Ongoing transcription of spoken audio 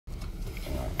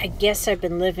I guess I've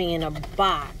been living in a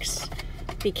box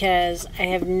because I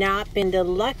have not been to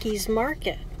Lucky's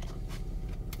Market.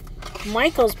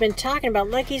 Michael's been talking about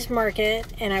Lucky's Market,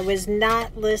 and I was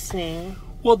not listening.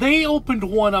 Well, they opened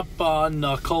one up on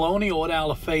Colonial at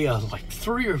Alafaya like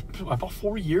about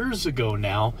 4 years ago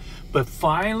now. But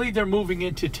finally, they're moving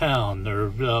into town.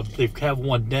 They have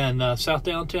one in South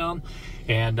Downtown,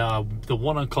 and the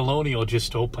one on Colonial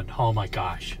just opened. Oh my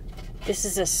gosh! This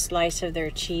is a slice of their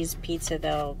cheese pizza.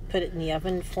 They'll put it in the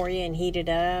oven for you and heat it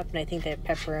up. And I think they have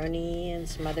pepperoni and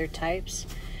some other types.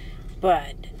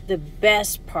 But the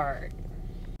best part,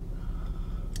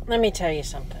 let me tell you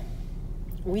something.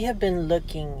 We have been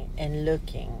looking and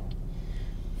looking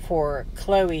for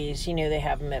Chloe's. You know, they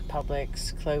have them at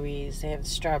Publix. Chloe's, they have the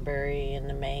strawberry and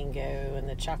the mango and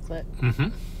the chocolate. Mm-hmm.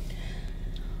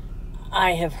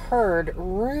 I have heard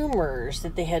rumors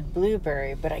that they had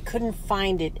blueberry, but I couldn't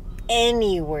find it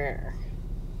anywhere.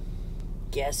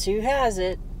 Guess who has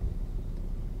it?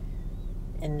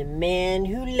 And the man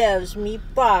who loves me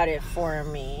bought it for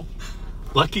me.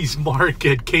 Lucky's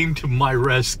Market came to my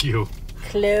rescue.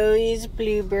 Chloe's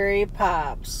Blueberry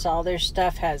Pops. All their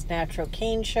stuff has natural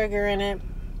cane sugar in it.